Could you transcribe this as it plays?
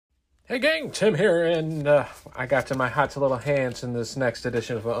Hey gang, Tim here, and I got to my hot little hands in this next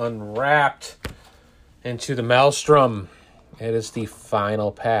edition of Unwrapped Into the Maelstrom. It is the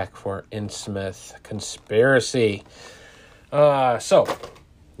final pack for Innsmouth Conspiracy. So,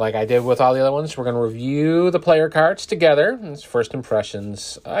 like I did with all the other ones, we're going to review the player cards together. It's first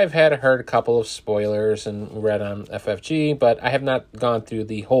impressions. I've heard a couple of spoilers and read on FFG, but I have not gone through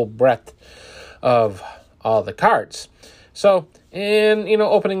the whole breadth of all the cards. So, and,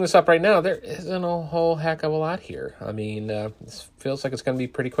 opening this up right now, there isn't a whole heck of a lot here. I mean, this feels like it's going to be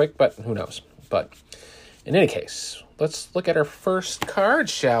pretty quick, but who knows. But in any case, let's look at our first card,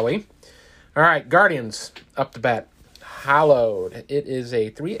 shall we? All right, Guardians, up the bat. Hallowed. It is a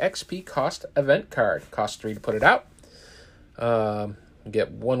 3 XP cost event card. Costs 3 to put it out. You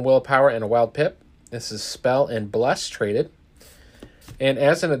get 1 willpower and a wild pip. This is spell and bless traded. And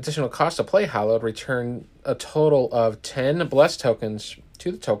as an additional cost to play Hallowed, return a total of 10 Bless tokens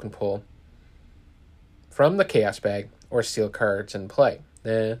to the token pool from the Chaos Bag or steal cards in play.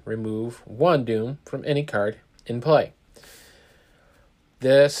 Then remove 1 Doom from any card in play.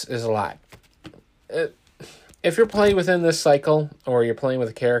 This is a lot. If you're playing within this cycle, or you're playing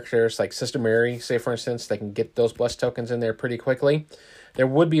with characters like Sister Mary, say for instance, they can get those Bless tokens in there pretty quickly, there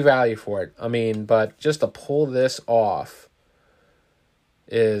would be value for it. I mean, but just to pull this off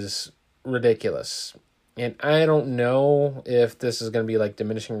is ridiculous. And I don't know if this is going to be like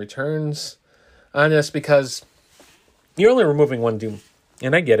diminishing returns on this, because you're only removing 1 Doom.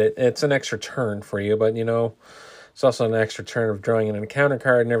 And I get it. It's an extra turn for you, but it's also an extra turn of drawing an encounter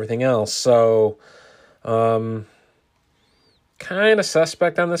card and everything else. So, kind of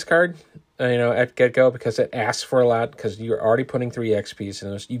suspect on this card, at get-go, because it asks for a lot, because you're already putting 3 XPs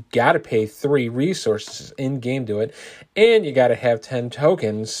in this. You got to pay 3 resources in-game to it, and you got to have 10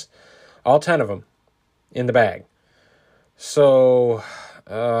 tokens, all 10 of them, in the bag. So,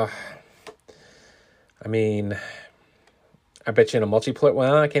 I mean, I bet you in a multiplayer,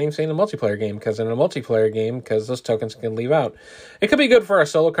 well, I can't even say in a multiplayer game, because in a multiplayer game, because those tokens can leave out. It could be good for a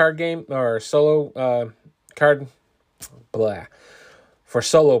solo card game, or a solo card, for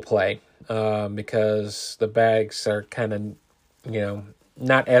solo play, because the bags are kind of,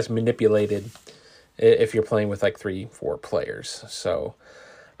 not as manipulated if you're playing with like 3-4 players. So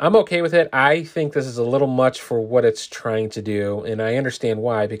I'm okay with it. I think this is a little much for what it's trying to do, and I understand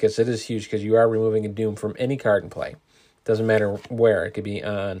why, because it is huge, because you are removing a Doom from any card in play. Doesn't matter where. It could be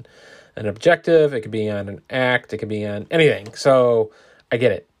on an objective, it could be on an act, it could be on anything. So I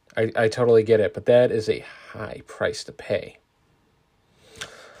get it. I totally get it, but that is a high price to pay.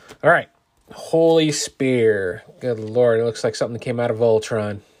 All right. Holy Spear. Good Lord, it looks like something that came out of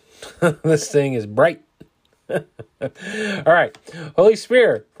Voltron. This thing is bright. All right. Holy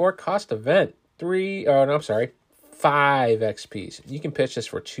Spear, 4 cost event. 5 XPs. You can pitch this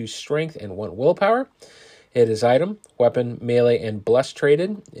for 2 strength and 1 willpower. It is item, weapon, melee, and bless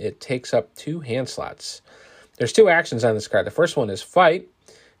traded. It takes up 2 hand slots. There's 2 actions on this card. The first one is fight,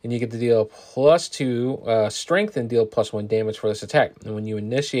 and you get to deal +2 strength and deal +1 damage for this attack. And when you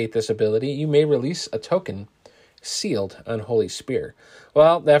initiate this ability, you may release a token sealed on Holy Spear.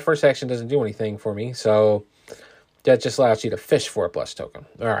 Well, that first action doesn't do anything for me, so that just allows you to fish for a bless token.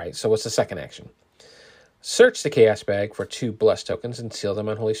 All right, so what's the second action? Search the Chaos Bag for 2 bless tokens and seal them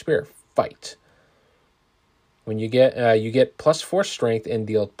on Holy Spear. Fight. When you get +4 strength and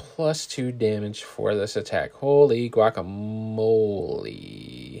deal +2 damage for this attack. Holy guacamole.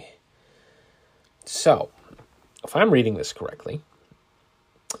 So, if I'm reading this correctly,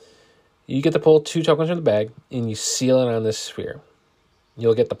 you get to pull 2 tokens from the bag, and you seal it on this sphere.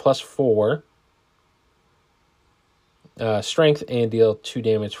 You'll get the +4 strength and deal 2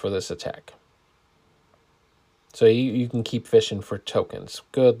 damage for this attack. So you can keep fishing for tokens.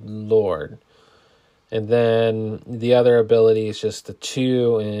 Good Lord. And then the other ability is just the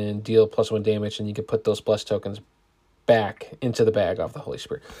 2 and deal +1 damage, and you can put those bless tokens back into the bag off the Holy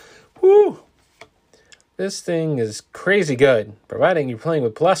Spirit. Woo! This thing is crazy good, providing you're playing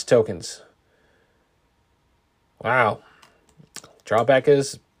with bless tokens. Wow. Drawback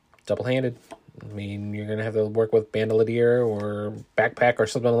is double-handed. I mean, you're going to have to work with Bandolier or Backpack or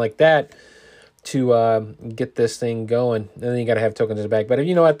something like that to get this thing going. And then you got to have tokens in the bag. But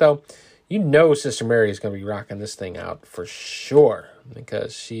you know what, though? Sister Mary is going to be rocking this thing out for sure,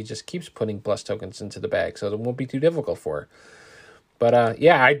 because she just keeps putting bless tokens into the bag, so it won't be too difficult for her. But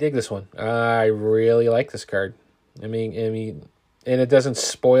yeah, I dig this one. I really like this card. I mean, and it doesn't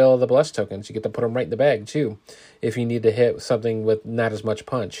spoil the bless tokens. You get to put them right in the bag too, if you need to hit something with not as much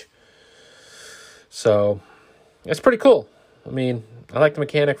punch. So it's pretty cool. I mean, I like the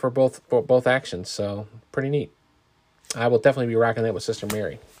mechanic for both actions, so pretty neat. I will definitely be rocking that with Sister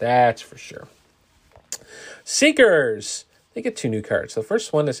Mary. That's for sure. Seekers. They get 2 new cards. The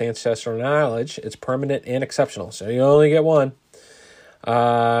first one is Ancestral Knowledge. It's permanent and exceptional, so you only get 1.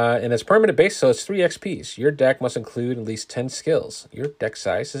 And it's permanent base, so it's 3 XPs. Your deck must include at least 10 skills. Your deck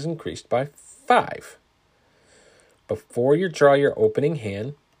size is increased by 5. Before you draw your opening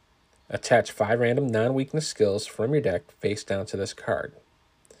hand, attach 5 random non-weakness skills from your deck face down to this card.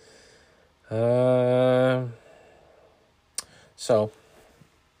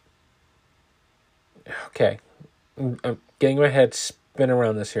 Okay. I'm getting my head spin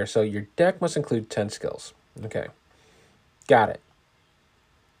around this here. So your deck must include 10 skills. Okay. Got it.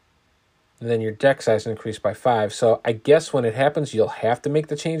 And then your deck size increased by 5. So I guess when it happens, you'll have to make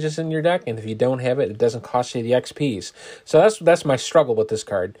the changes in your deck. And if you don't have it, it doesn't cost you the XPs. So that's my struggle with this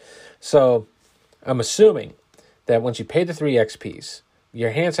card. So I'm assuming that once you pay the 3 XPs,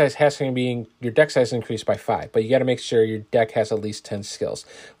 your hand size has to be, your deck size increased by 5. But you got to make sure your deck has at least 10 skills,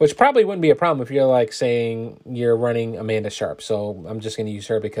 which probably wouldn't be a problem if you're like saying you're running Amanda Sharp. So I'm just going to use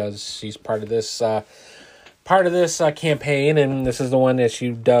her because she's part of this campaign, and this is the one that she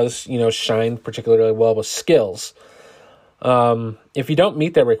does, shine particularly well with skills. If you don't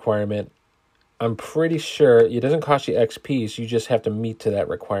meet that requirement, I'm pretty sure it doesn't cost you XPs. You just have to meet to that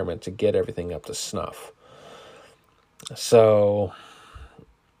requirement to get everything up to snuff. So,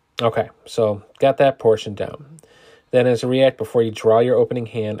 okay, so got that portion down. Then as a react, before you draw your opening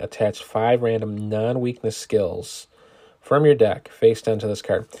hand, attach 5 random non-weakness skills from your deck face down to this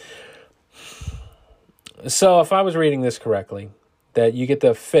card. So if I was reading this correctly, that you get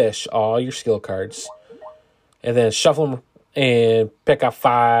to fish all your skill cards and then shuffle them and pick out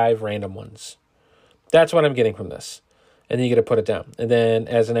 5 random ones. That's what I'm getting from this. And then you get to put it down. And then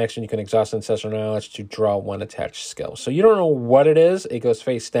as an action, you can exhaust Ancestral Knowledge to draw 1 attached skill. So you don't know what it is. It goes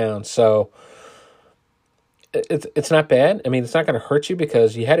face down. So it's not bad. I mean, it's not going to hurt you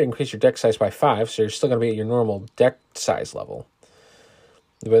because you had to increase your deck size by 5. So you're still going to be at your normal deck size level.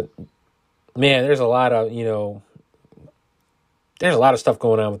 But man, there's a lot of, there's a lot of stuff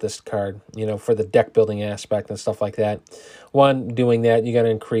going on with this card, for the deck building aspect and stuff like that. One, doing that, you got to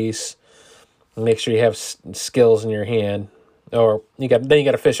increase, make sure you have skills in your hand, or you got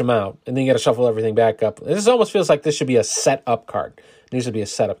to fish them out, and then you got to shuffle everything back up. This almost feels like this should be a setup card. It needs to be a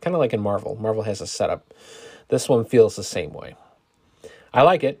setup, kind of like in Marvel. Marvel has a setup. This one feels the same way. I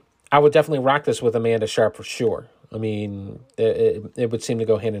like it. I would definitely rock this with Amanda Sharp for sure. I mean, it would seem to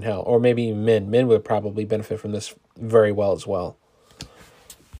go hand in hand. Or maybe even Min. Min would probably benefit from this very well as well.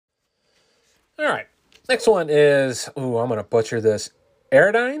 All right. Next one is, I'm going to butcher this.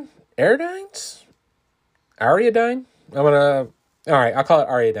 Ariadine? Ariadines? Ariadine? All right, I'll call it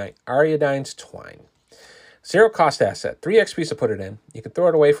Ariadine. Ariadine's Twine. 0 cost asset. 3 XP to put it in. You can throw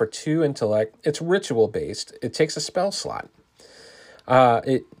it away for 2 intellect. It's ritual-based. It takes a spell slot.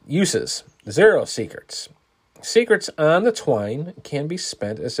 It uses 0 secrets. Secrets on the Twine can be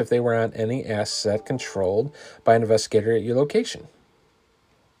spent as if they were on any asset controlled by an investigator at your location.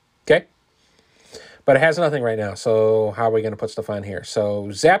 Okay? But it has nothing right now, so how are we going to put stuff on here? So,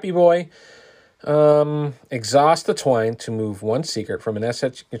 Zappy Boy, exhaust the Twine to move 1 secret from an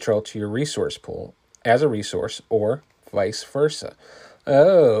asset you control to your resource pool as a resource, or vice versa.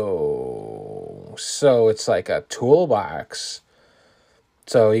 Oh, so it's like a toolbox.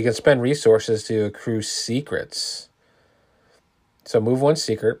 So you can spend resources to accrue secrets. So move 1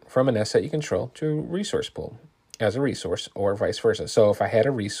 secret from an asset you control to a resource pool as a resource, or vice versa. So if I had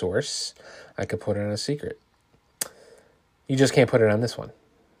a resource, I could put it on a secret. You just can't put it on this one.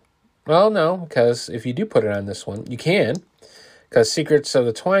 Well, no, because if you do put it on this one, you can. Because secrets of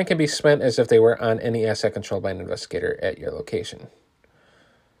the Twine can be spent as if they were on any asset controlled by an investigator at your location.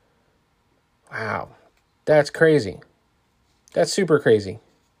 Wow. That's crazy. That's super crazy.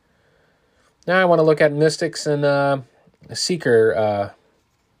 Now I want to look at Mystics and Seeker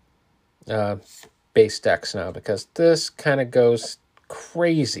base decks now, because this kind of goes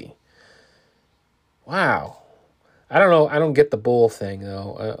crazy. Wow. I don't know. I don't get the bull thing,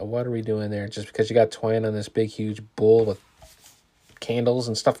 though. What are we doing there? Just because you got Twine on this big, huge bull with candles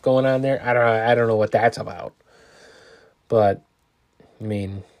and stuff going on there? I don't know what that's about. But, I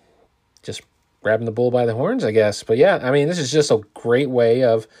mean, just grabbing the bull by the horns, I guess. But yeah, I mean, this is just a great way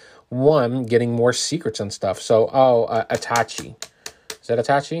of, one, getting more secrets and stuff. So, Itachi. Is that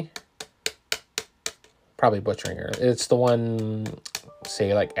Itachi? Probably butchering her. It's the one,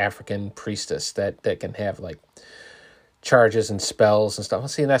 say, like, African priestess that can have, like, charges and spells and stuff.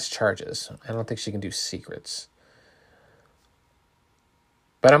 Let's see, that's charges. I don't think she can do secrets.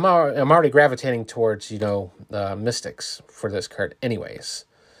 But I'm already gravitating towards, Mystics for this card anyways.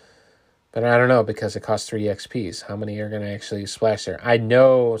 But I don't know, because it costs 3 XPs. How many are going to actually splash there? I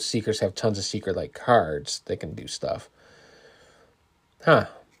know Seekers have tons of Seeker-like cards that can do stuff. Huh.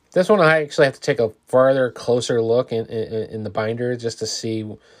 This one I actually have to take a farther, closer look in the binder just to see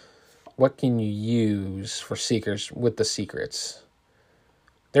what can you use for Seekers with the secrets.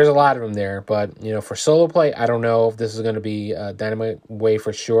 There's a lot of them there, but, for solo play, I don't know if this is going to be a Dynamite Way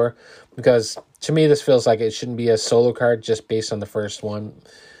for sure, because to me this feels like it shouldn't be a solo card just based on the first one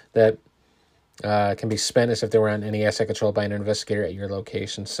that can be spent as if they were on any asset controlled by an investigator at your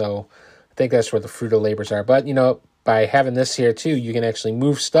location. So I think that's where the fruit of labors are. But, by having this here too, you can actually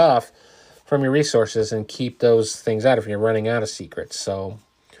move stuff from your resources and keep those things out if you're running out of secrets. So,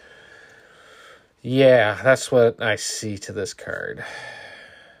 yeah, that's what I see to this card.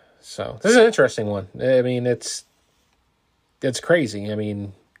 So, this is an interesting one. I mean, it's crazy. I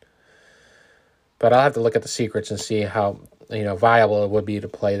mean, but I'll have to look at the secrets and see how, viable it would be to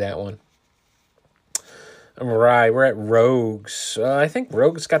play that one. All right, we're at Rogues. I think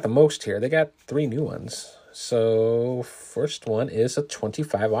Rogues got the most here. They got 3 new ones. So, first one is a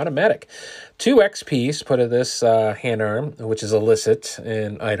 25 automatic. 2 XPs, put this hand arm, which is illicit,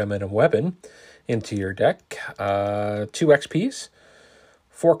 an item and a weapon, into your deck. 2 XPs,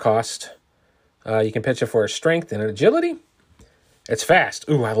 4 cost. You can pitch it for a strength and an agility. It's fast.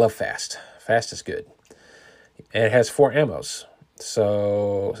 Ooh, I love fast. Fast is good. And it has 4 ammos.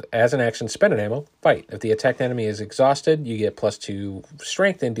 So, as an action, spend an ammo, fight. If the attacked enemy is exhausted, you get +2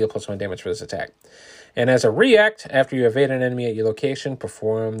 strength and deal +1 damage for this attack. And as a react, after you evade an enemy at your location,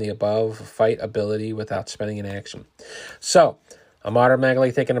 perform the above fight ability without spending an action. So, I'm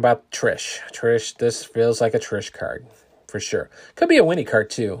automatically thinking about Trish. Trish, this feels like a Trish card, for sure. Could be a Winnie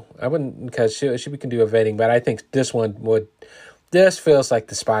card, too. I wouldn't, because she can do evading, but I think this one would. This feels like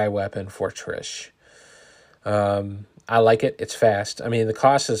the spy weapon for Trish. I like it. It's fast. I mean, the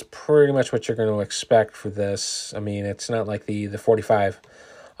cost is pretty much what you're going to expect for this. I mean, it's not like the 45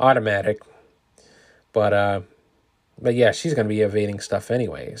 automatic. But yeah, she's going to be evading stuff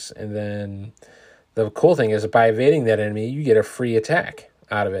anyways. And then the cool thing is that by evading that enemy, you get a free attack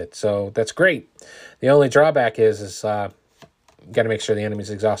out of it. So that's great. The only drawback is you got to make sure the enemy's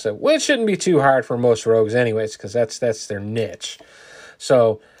exhausted, which shouldn't be too hard for most rogues anyways, because that's their niche.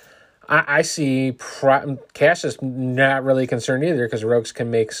 So I see Cash is not really concerned either, because rogues can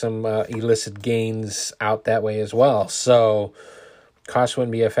make some illicit gains out that way as well. So cost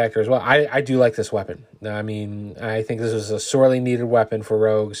wouldn't be a factor as well. I do like this weapon. I mean, I think this is a sorely needed weapon for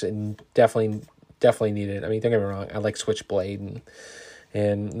rogues, and definitely needed. I mean, don't get me wrong, I like Switchblade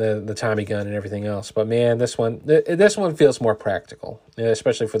and the Tommy gun and everything else. But man, this one feels more practical,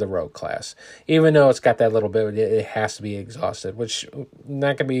 especially for the rogue class. Even though it's got that little bit, it has to be exhausted, which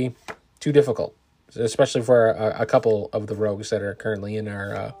not going to be too difficult, especially for a couple of the rogues that are currently in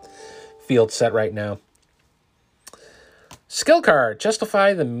our field set right now. Skill card,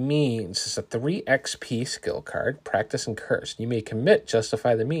 Justify the Means. It's a 3 XP skill card, Practice and Curse. You may commit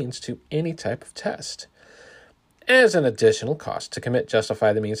Justify the Means to any type of test. As an additional cost, to commit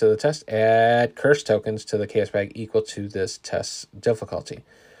Justify the Means to the test, add Curse tokens to the chaos bag equal to this test's difficulty.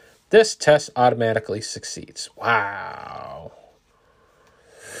 This test automatically succeeds. Wow.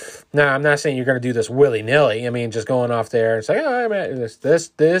 Now, I'm not saying you're going to do this willy-nilly. I mean, just going off there and saying, oh, man,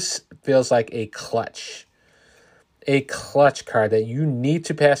 this feels like a clutch card that you need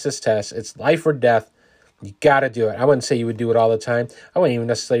to pass this test. It's life or death. You got to do it. I wouldn't say you would do it all the time. I wouldn't even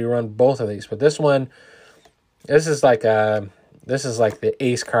necessarily run both of these, but this one, this is like the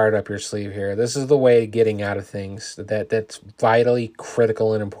ace card up your sleeve here. This is the way of getting out of things that's vitally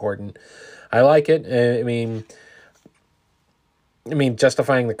critical and important. I like it. I mean,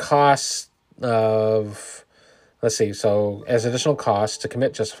 justifying the costs of, let's see. So as additional cost to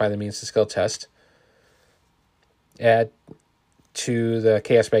commit Justify the Means to skill test, add to the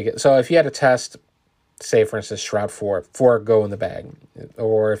chaos bag. So if you had a test, say for instance Shroud 4 go in the bag,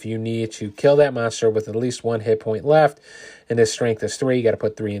 or if you need to kill that monster with at least 1 hit point left and his strength is 3, you got to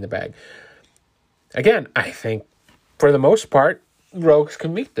put 3 in the bag. Again, I think for the most part rogues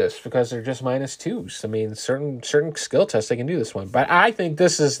can meet this because they're just -2s. I mean, certain skill tests they can do this one, but I think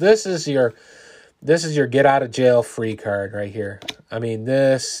this is your get out of jail free card right here. I mean,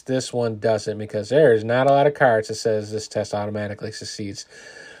 this one doesn't, because there's not a lot of cards that says this test automatically succeeds.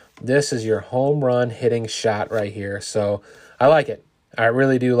 This is your home run hitting shot right here. So I like it. I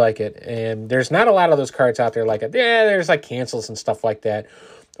really do like it. And there's not a lot of those cards out there like it. Yeah, there's like cancels and stuff like that.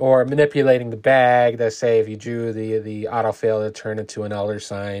 Or manipulating the bag that say if you drew the auto fail to turn into an elder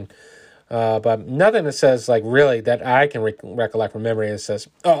sign. But nothing that says, like, really, that I can recollect from memory that says,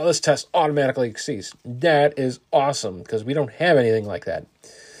 oh, this test automatically succeeds. That is awesome, because we don't have anything like that.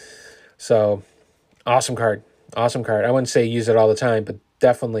 So, awesome card. Awesome card. I wouldn't say use it all the time, but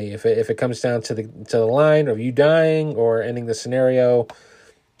definitely if it comes down to the line of you dying or ending the scenario,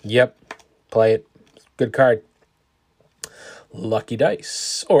 yep, play it. Good card. Lucky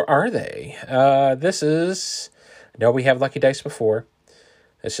Dice. Or are they? This is... No, we have Lucky Dice before.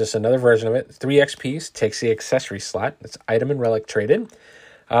 It's just another version of it. 3 XPs. Takes the accessory slot. It's item and relic traded.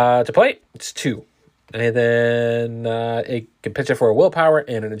 To play it, it's 2. And then it can pitch it for a willpower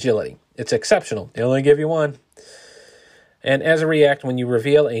and an agility. It's exceptional. They only give you 1. And as a react, when you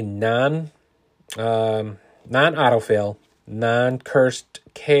reveal a non-autofail, non-cursed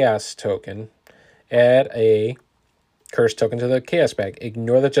chaos token, add a cursed token to the chaos bag.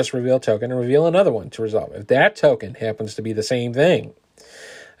 Ignore the just reveal token and reveal another one to resolve. If that token happens to be the same thing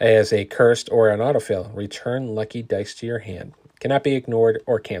as a cursed or an autofail, return Lucky Dice to your hand. Cannot be ignored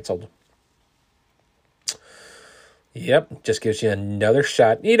or canceled. Yep, just gives you another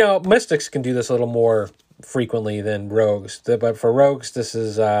shot. You know, Mystics can do this a little more frequently than Rogues. But for Rogues, this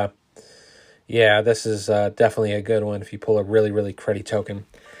is, definitely a good one if you pull a really, really cruddy token.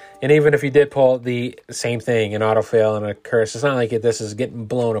 And even if you did pull the same thing, an autofail and a curse, it's not like this is getting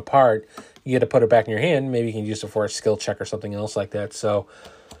blown apart. You get to put it back in your hand. Maybe you can use it for a skill check or something else like that. So,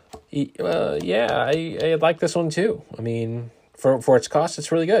 I like this one too. I mean, for its cost,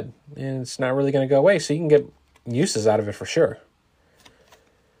 it's really good. And it's not really going to go away, so you can get uses out of it for sure.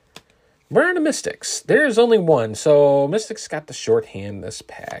 We're on to Mystics. There's only one, so Mystics got the shorthand this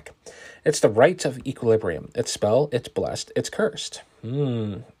pack. It's the Rites of Equilibrium. It's spell, it's blessed, it's cursed.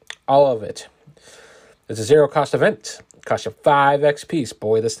 All of it. It's a 0-cost event. It costs you 5 XPs.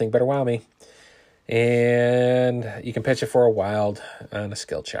 Boy, this thing better wow me. And you can pitch it for a wild on a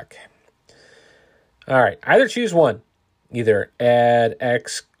skill check. All right, either choose one. Either add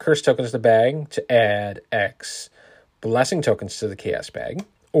X curse tokens to the bag to add X blessing tokens to the chaos bag,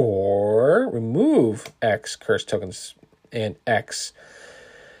 or remove X curse tokens and X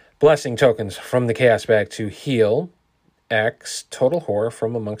blessing tokens from the chaos bag to heal X total horror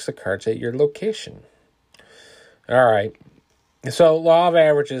from amongst the cards at your location. All right. So law of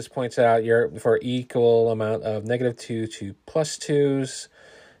averages points out you're for equal amount of -2 to +2s.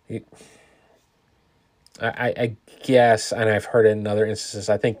 I guess, and I've heard it in other instances,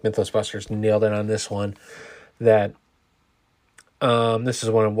 I think Mythos Busters nailed it on this one, that this is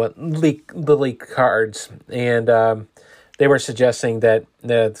one of the leak cards, and they were suggesting that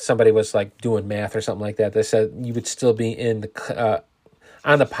somebody was like doing math or something like that. They said you would still be in the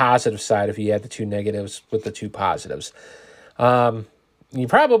on the positive side if you had the 2 negatives with the 2 positives. You're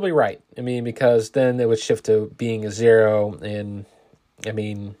probably right. I mean, because then it would shift to being a 0, and I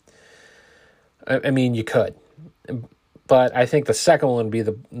mean, you could. But I think the second one would be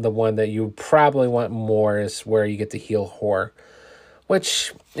the one that you probably want more, is where you get to heal horror,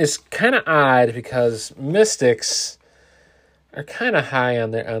 which is kind of odd because Mystics are kind of high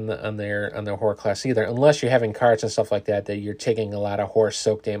on their horror class either, unless you're having cards and stuff like that you're taking a lot of horror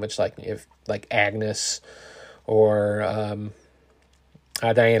soak damage, like Agnes or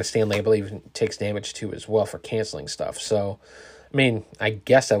Diana Stanley, I believe, takes damage too as well for canceling stuff. So, I mean, I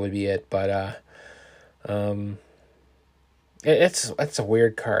guess that would be it, but it's a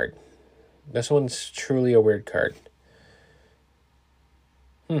weird card. This one's truly a weird card.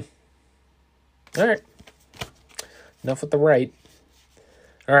 All right. Enough with the right.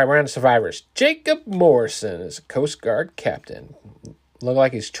 All right, we're on to Survivors. Jacob Morrison is a Coast Guard captain. Look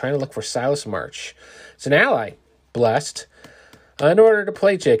like he's trying to look for Silas March. It's an ally. Blessed. In order to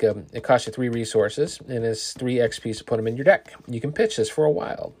play Jacob, it costs you 3 resources and is 3 XP to put him in your deck. You can pitch this for a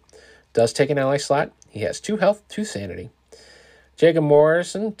wild. Does take an ally slot. He has 2 health, 2 sanity. Jacob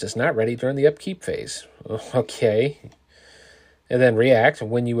Morrison does not ready during the upkeep phase. Okay. And then react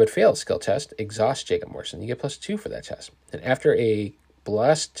when you would fail a skill test. Exhaust Jacob Morrison. You get +2 for that test. And after a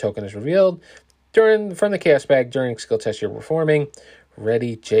blessed token is revealed from the chaos bag during skill test you're performing,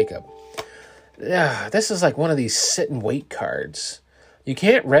 ready Jacob. This is like one of these sit and wait cards. You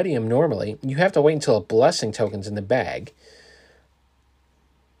can't ready him normally. You have to wait until a blessing token's in the bag.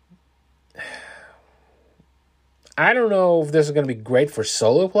 I don't know if this is going to be great for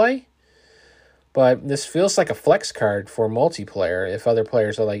solo play, but this feels like a flex card for multiplayer. If other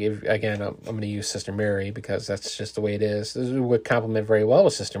players are like, again, I'm going to use Sister Mary because that's just the way it is. This would complement very well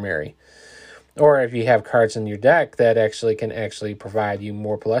with Sister Mary. Or if you have cards in your deck that can provide you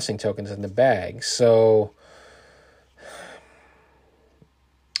more blessing tokens in the bag. So,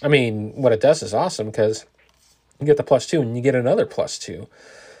 I mean, what it does is awesome because you get the +2 and you get another +2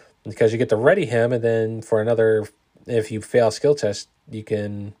 because you get to ready him, and then for another, if you fail skill test, you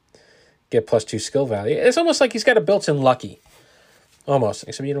can get +2 skill value. It's almost like he's got a built-in lucky. Almost,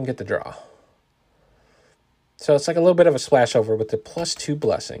 except you don't get the draw. So it's like a little bit of a splash over with the +2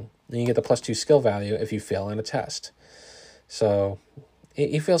 blessing. Then you get the +2 skill value if you fail on a test. So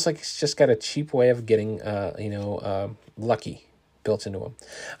it feels like it's just got a cheap way of getting, lucky built into them.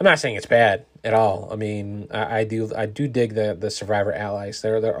 I'm not saying it's bad at all. I mean, I do dig the Survivor allies.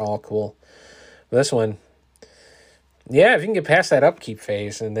 They're all cool. But this one, yeah, if you can get past that upkeep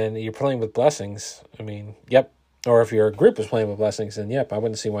phase and then you're playing with blessings, I mean, yep. Or if your group is playing with blessings, then yep, I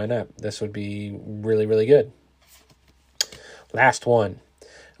wouldn't see why not. This would be really, really good. Last one.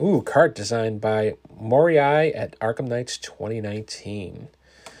 Ooh, card designed by Morai at Arkham Knights 2019.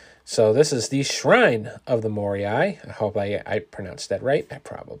 So this is the Shrine of the Morai. I hope I pronounced that right. I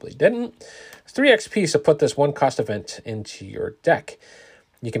probably didn't. It's 3 XP, so put this 1 cost event into your deck.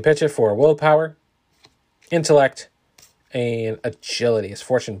 You can pitch it for willpower, intellect, and agility. It's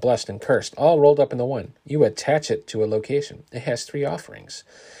fortune, blessed, and cursed, all rolled up into one. You attach it to a location. It has 3 offerings.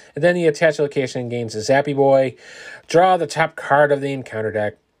 And then the attached location gains a Zappy Boy. Draw the top card of the encounter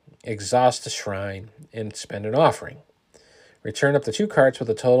deck, exhaust the shrine, and spend an offering. Return up to 2 cards with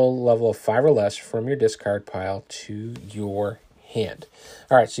a total level of 5 or less from your discard pile to your hand.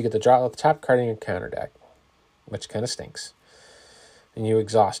 All right, so you get to draw the top card in your encounter deck, which kind of stinks. And you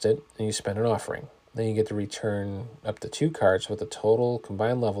exhaust it, and you spend an offering. Then you get to return up to 2 cards with a total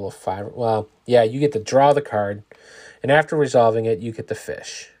combined level of 5. Well, yeah, you get to draw the card, and after resolving it, you get the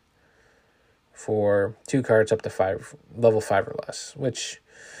fish for 2 cards up to 5, level 5 or less, which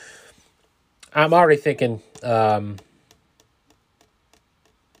I'm already thinking, who's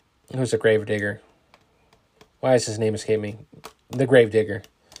the Gravedigger? Why is his name escaping me? The Gravedigger.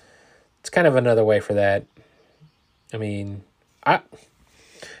 It's kind of another way for that. I mean,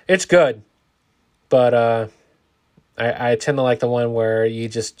 it's good, but I tend to like the one where you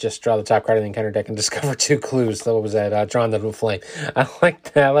just draw the top card of the encounter deck and discover 2 clues. What was that? Drawn to the flame. I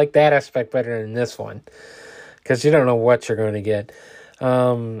like that aspect better than this one because you don't know what you're going to get.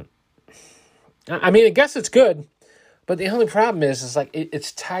 I mean, I guess it's good, but the only problem is like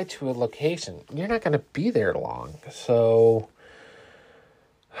it's tied to a location. You're not going to be there long, so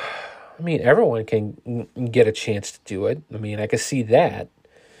I mean, everyone can get a chance to do it. I mean, I can see that.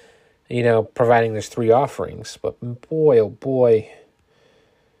 Providing there's 3 offerings. But boy, oh boy.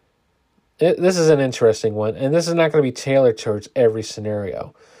 This is an interesting one. And this is not going to be tailored towards every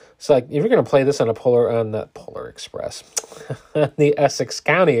scenario. So, like, if you're going to play this on the Polar Express, the Essex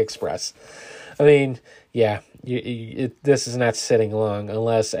County Express, I mean, yeah, this is not sitting long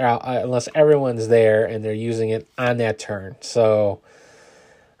unless everyone's there and they're using it on that turn. So,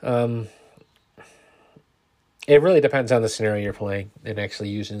 it really depends on the scenario you're playing and actually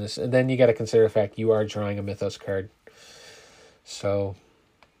using this. And then you got to consider the fact you are drawing a Mythos card. So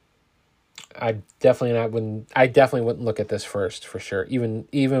I definitely wouldn't look at this first for sure.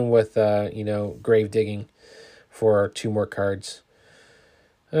 Even with grave digging for 2 more cards.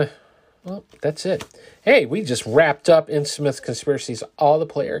 Well, that's it. Hey, we just wrapped up Innsmouth Conspiracies, all the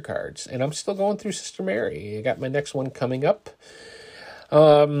player cards, and I'm still going through Sister Mary. I got my next one coming up.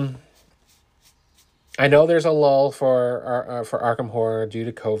 I know there's a lull for Arkham Horror due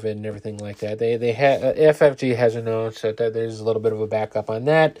to COVID and everything like that. FFG has announced that there's a little bit of a backup on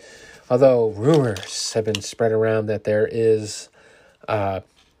that, although rumors have been spread around that there is a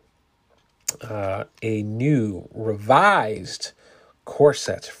new revised core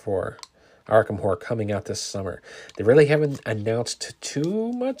set for Arkham Horror coming out this summer. They really haven't announced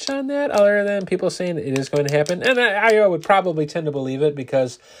too much on that other than people saying it is going to happen. And I would probably tend to believe it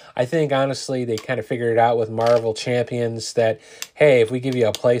because I think, honestly, they kind of figured it out with Marvel Champions that, hey, if we give you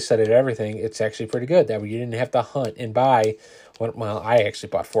a play set of everything, it's actually pretty good. That you didn't have to hunt and buy. Well, I actually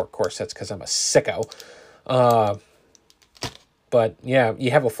bought 4 core sets because I'm a sicko. But yeah,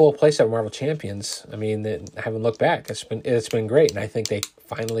 you have a full playset of Marvel Champions. I mean, I haven't looked back. It's been great, and I think they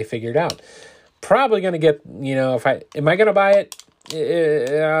finally figured out. Probably going to get, am I going to buy it?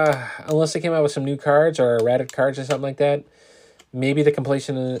 Unless they came out with some new cards or errated cards or something like that. Maybe the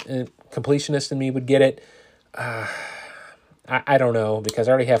completionist in me would get it. I don't know, because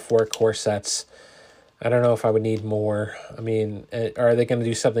I already have 4 core sets. I don't know if I would need more. I mean, are they going to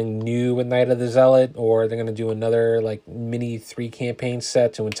do something new with Night of the Zealot, or are they going to do another like mini 3 campaign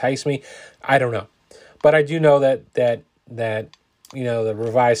set to entice me? I don't know, but I do know that the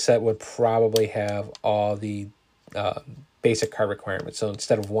revised set would probably have all the basic card requirements. So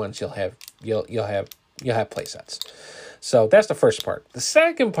instead of ones, you'll have play sets. So that's the first part. The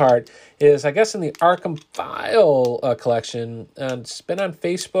second part is, I guess, in the Arkham File collection. It's been on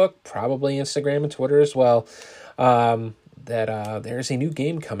Facebook, probably Instagram and Twitter as well. there's a new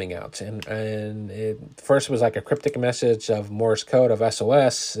game coming out, and it first was like a cryptic message of Morse code of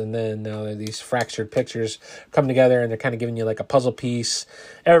SOS, and then these fractured pictures come together, and they're kind of giving you like a puzzle piece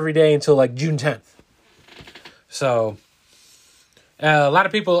every day until like June 10th. So a lot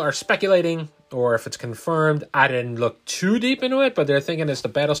of people are speculating, or if it's confirmed. I didn't look too deep into it, but they're thinking it's the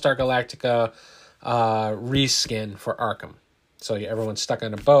Battlestar Galactica reskin for Arkham. So everyone's stuck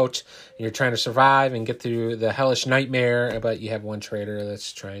on a boat, and you're trying to survive and get through the hellish nightmare, but you have one traitor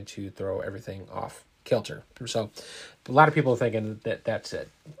that's trying to throw everything off kilter. So a lot of people are thinking that that's it.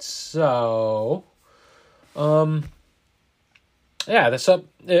 So, yeah,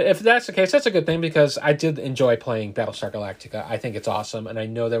 if that's the case, that's a good thing, because I did enjoy playing Battlestar Galactica. I think it's awesome, and I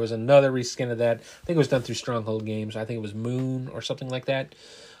know there was another reskin of that. I think it was done through Stronghold Games. I think it was Moon or something like that.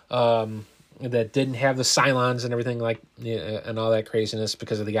 That didn't have the Cylons and everything and all that craziness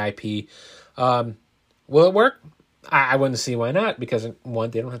because of the IP. Will it work? I wouldn't see why not, because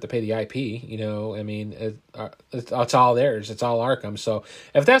one, they don't have to pay the IP. I mean, it's all theirs. It's all Arkham. So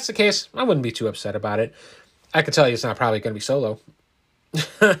if that's the case, I wouldn't be too upset about it. I can tell you it's not probably going to be solo.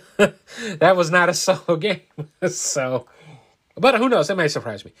 That was not a solo game. So, but who knows? It might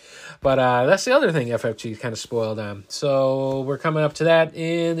surprise me. But that's the other thing FFG kind of spoiled on. So we're coming up to that.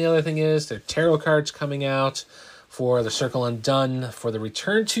 And the other thing is there are tarot cards coming out for the Circle Undone for the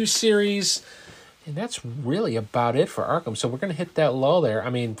Return to series. And that's really about it for Arkham. So we're going to hit that lull there. I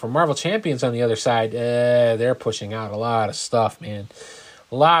mean, for Marvel Champions on the other side, they're pushing out a lot of stuff, man.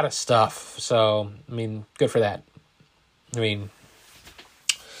 A lot of stuff. So, I mean, good for that.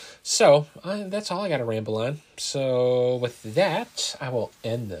 So that's all I got to ramble on. So with that, I will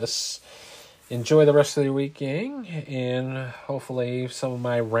end this. Enjoy the rest of the week, gang. And hopefully some of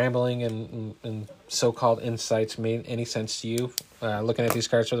my rambling and so-called insights made any sense to you looking at these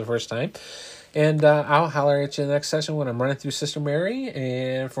cards for the first time. And I'll holler at you in the next session when I'm running through Sister Mary.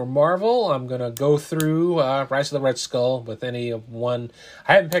 And for Marvel, I'm going to go through Rise of the Red Skull with any one.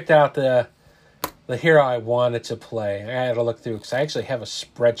 I haven't picked out the hero I wanted to play. I had to look through because I actually have a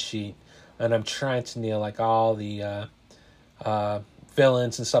spreadsheet. And I'm trying to nail like all the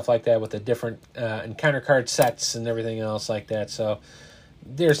villains and stuff like that with the different encounter card sets and everything else like that. So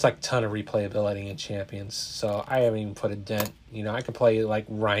there's like a ton of replayability in Champions. So I haven't even put a dent. I can play like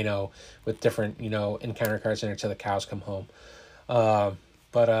Rhino with different, encounter cards in there till the cows come home. But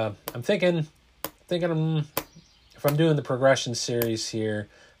I'm thinking if I'm doing the progression series here,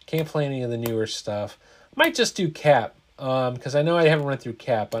 can't play any of the newer stuff. I might just do Cap, because I know I haven't run through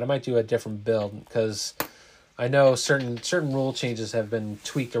Cap, but I might do a different build, because I know certain rule changes have been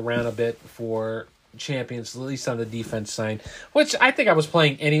tweaked around a bit for Champions, at least on the defense side, which I think I was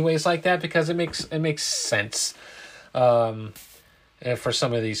playing anyways like that, because it makes sense. And for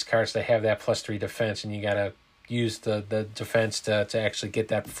some of these cards, they have that +3 defense, and you gotta use the defense to actually get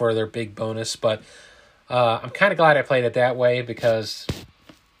that further big bonus. But I'm kind of glad I played it that way, because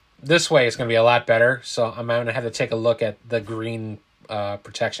this way it's going to be a lot better. So I'm going to have to take a look at the green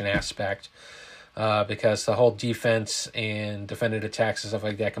protection aspect, because the whole defense and defended attacks and stuff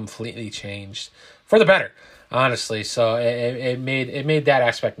like that completely changed for the better, honestly. So it made that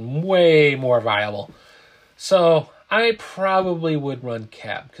aspect way more viable. So I probably would run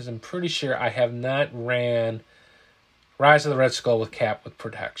Cap, because I'm pretty sure I have not ran Rise of the Red Skull with Cap with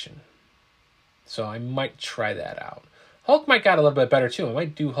protection. So I might try that out. Hulk might got a little bit better too. I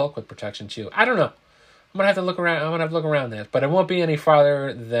might do Hulk with protection too. I don't know. I'm gonna have to look around that, but it won't be any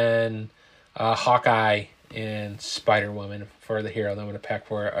farther than Hawkeye and Spider-Woman for the hero that I'm gonna pack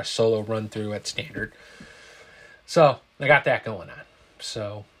for a solo run through at standard. So I got that going on.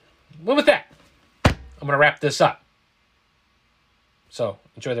 So, well, with that, I'm gonna wrap this up. So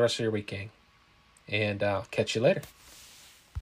enjoy the rest of your week, gang, and I'll catch you later.